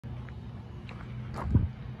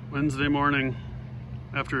Wednesday morning,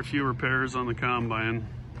 after a few repairs on the combine.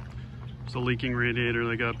 It's a leaking radiator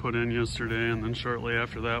that got put in yesterday, and then shortly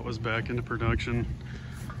after that was back into production.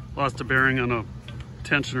 Lost a bearing on a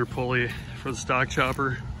tensioner pulley for the stock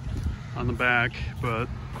chopper on the back, but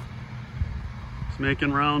it's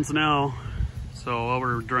making rounds now. So while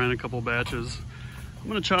we're drying a couple batches, I'm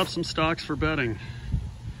gonna chop some stalks for bedding.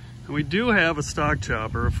 And we do have a stock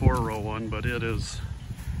chopper, a 4-row one, but it is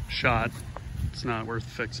shot. It's not worth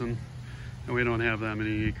fixing. And we don't have that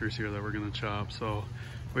many acres here that we're gonna chop, so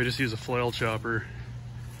we just use a flail chopper.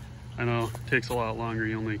 I know it takes a lot longer,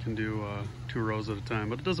 you only can do 2 rows at a time,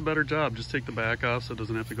 but it does a better job. Just take the back off so it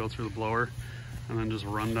doesn't have to go through the blower, and then just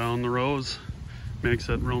run down the rows. Makes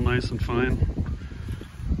it real nice and fine.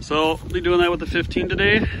 So I'll be doing that with the 15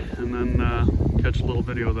 today, and then catch a little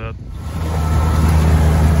video of that.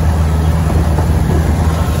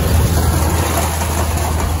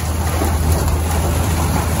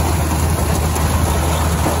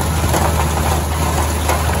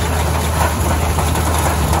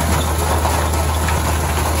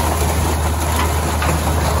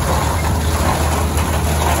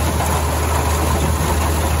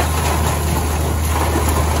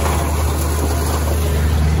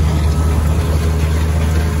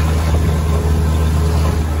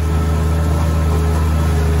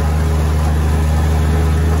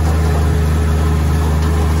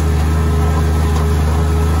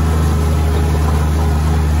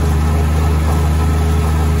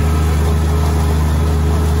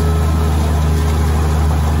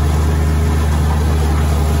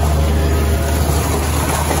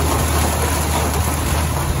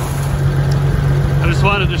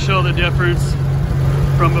 Wanted to show the difference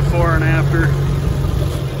from before and after.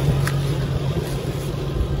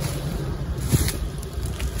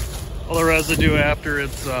 All the residue after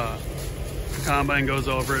it's the combine goes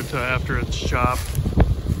over it to after it's chopped.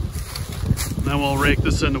 And then we'll rake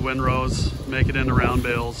this into windrows, make it into round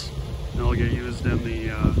bales, and it'll get used in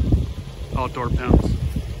the outdoor pens.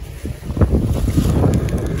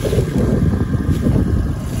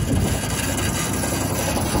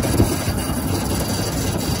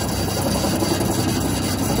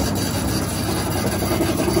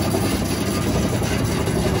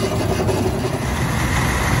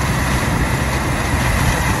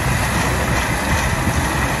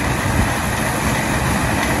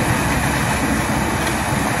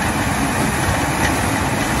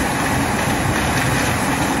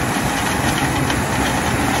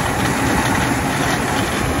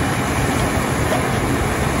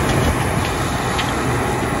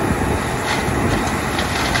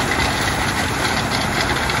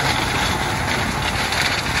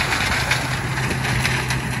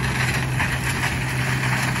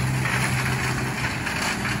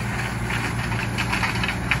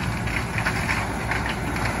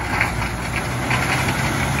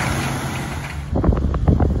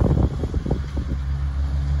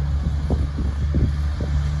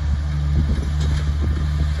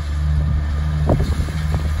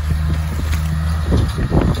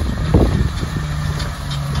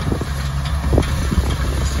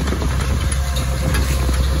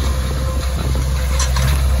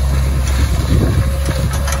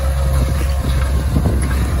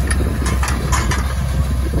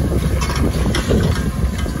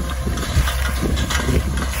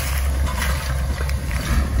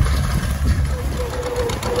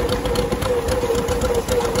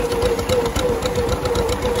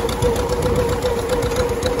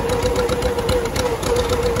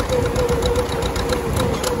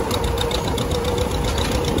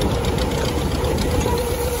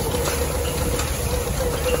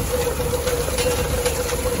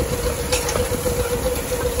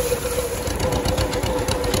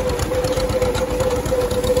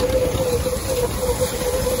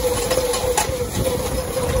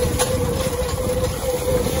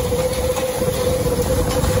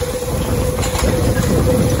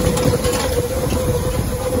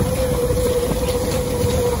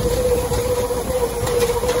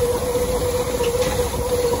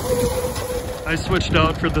 I switched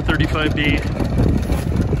out for the 35B.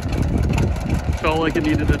 Felt like it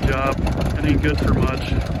needed a job. It ain't good for much,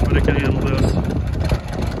 but it can handle this.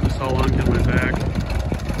 Just how long can my back?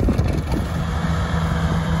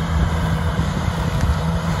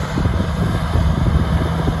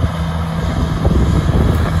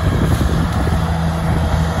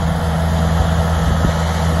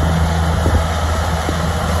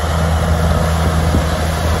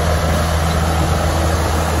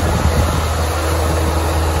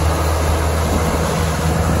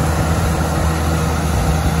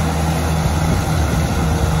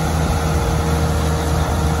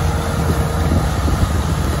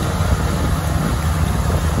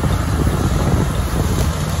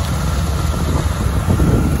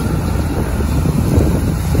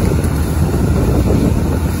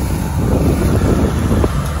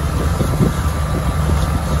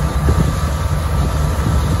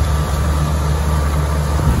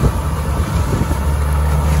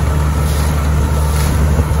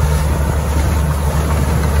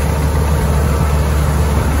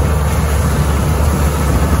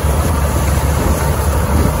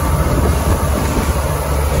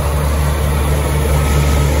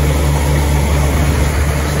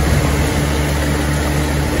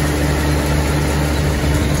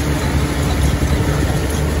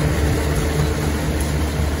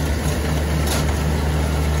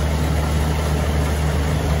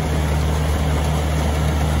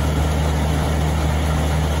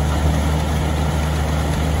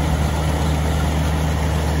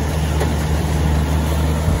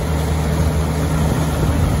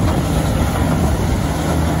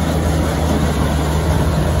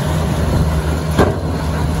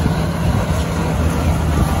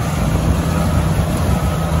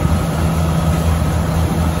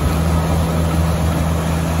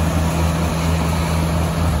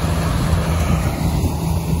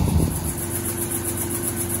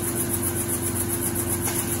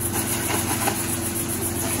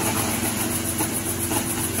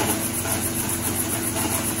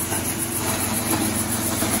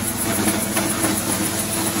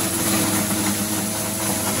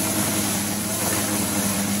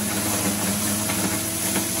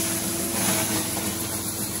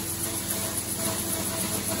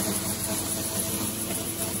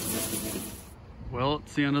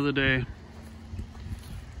 It's the end of the day.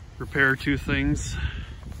 Repair 2 things,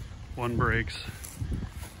 1 breaks.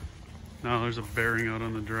 Now there's a bearing out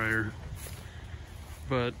on the dryer.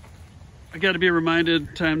 But I got to be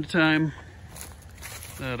reminded time to time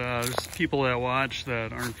that there's people that watch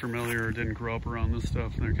that aren't familiar or didn't grow up around this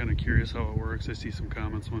stuff, and they're kind of curious how it works. I see some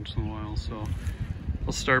comments once in a while, so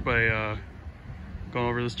I'll start by going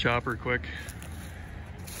over this chopper quick.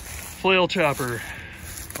 Flail chopper,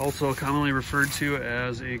 also commonly referred to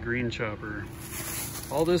as a green chopper.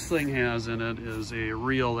 All this thing has in it is a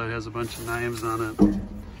reel that has a bunch of knives on it,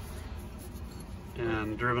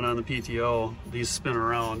 and driven on the PTO, these spin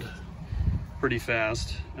around pretty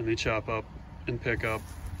fast and they chop up and pick up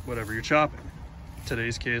whatever you're chopping.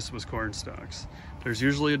 Today's case was corn stalks. There's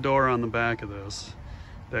usually a door on the back of this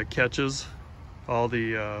that catches all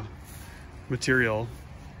the material.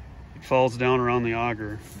 It falls down around the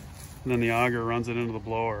auger, and then the auger runs it into the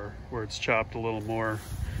blower where it's chopped a little more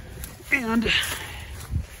and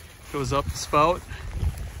goes up the spout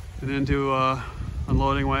and into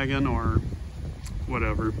unloading wagon or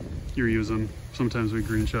whatever you're using. Sometimes we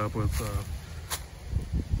green chop with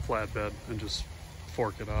flatbed and just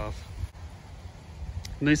fork it off.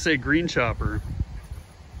 And they say green chopper,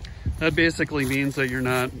 that basically means that you're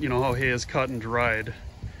not, you know how hay is cut and dried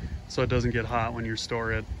so it doesn't get hot when you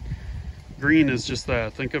store it. Green is just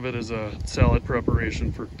that. Think of it as a salad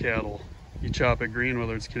preparation for cattle. You chop it green,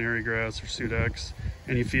 whether it's canary grass or Sudex,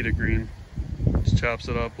 and you feed it green. Just chops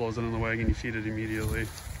it up, blows it in the wagon, you feed it immediately.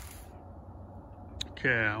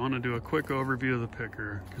 Okay, I want to do a quick overview of the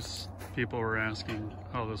picker because people were asking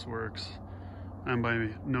how this works. I'm by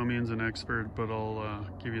no means an expert, but I'll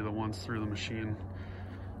give you the once through the machine.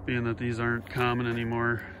 Being that these aren't common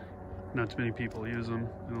anymore, not too many people use them,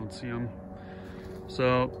 I don't see them.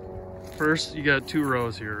 So first you got 2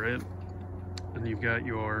 rows here, right? And you've got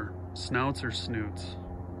your snouts or snoots.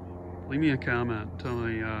 Leave me a comment, tell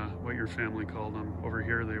me what your family called them. Over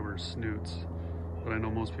here they were snoots, but I know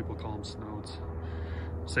most people call them snouts.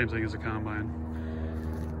 Same thing as a combine.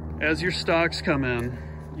 As your stalks come in,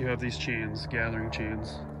 you have these chains, gathering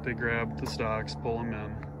chains. They grab the stalks, pull them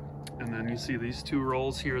in, and then you see these 2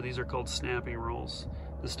 rolls here. These are called snapping rolls.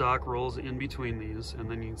 The stalk rolls in between these, and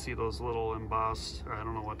then you can see those little embossed, or I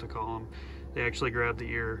don't know what to call them. They actually grab the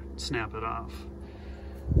ear, snap it off.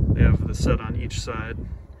 They have the set on each side,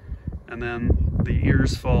 and then the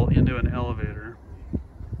ears fall into an elevator.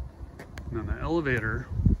 And then the elevator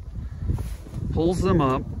pulls them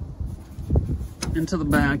up into the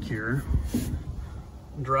back here,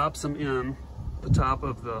 drops them in the top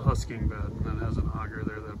of the husking bed, and then has an auger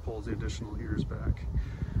there that pulls the additional ears back.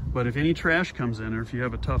 But if any trash comes in, or if you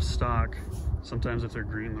have a tough stalk, sometimes if they're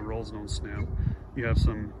green, the rolls don't snap, you have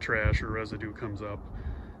some trash or residue comes up.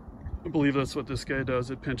 I believe that's what this guy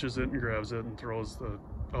does. It pinches it and grabs it and throws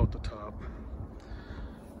out the top.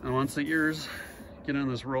 And once the ears get in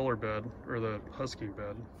this roller bed, or the husking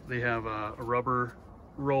bed, they have a rubber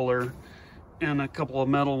roller and a couple of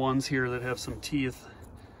metal ones here that have some teeth.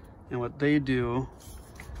 And what they do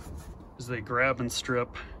is they grab and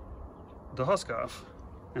strip the husk off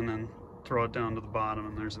and then throw it down to the bottom,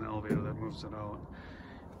 and there's an elevator that moves it out.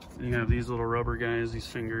 And you have these little rubber guys, these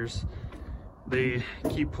fingers. They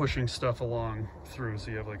keep pushing stuff along through,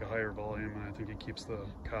 so you have like a higher volume, and I think it keeps the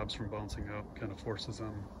cobs from bouncing up, kind of forces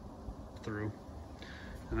them through.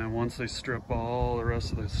 And then once they strip all the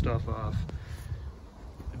rest of the stuff off,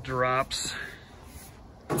 it drops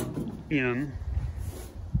in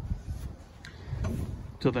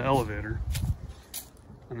to the elevator,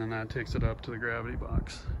 and then that takes it up to the gravity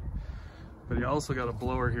box. But you also got a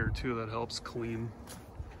blower here too that helps clean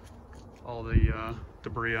all the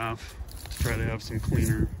debris off, to try to have some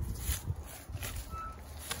cleaner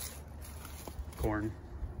corn.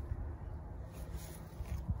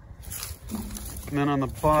 And then on the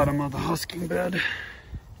bottom of the husking bed,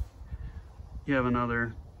 you have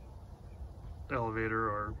another elevator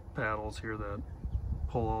or paddles here that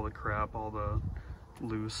pull all the crap, all the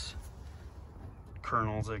loose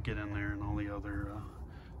kernels that get in there and all the other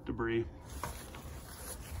debris.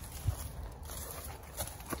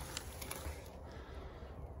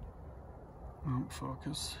 Won't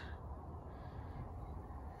focus.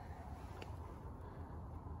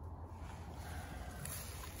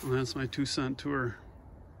 And that's my 2-cent tour.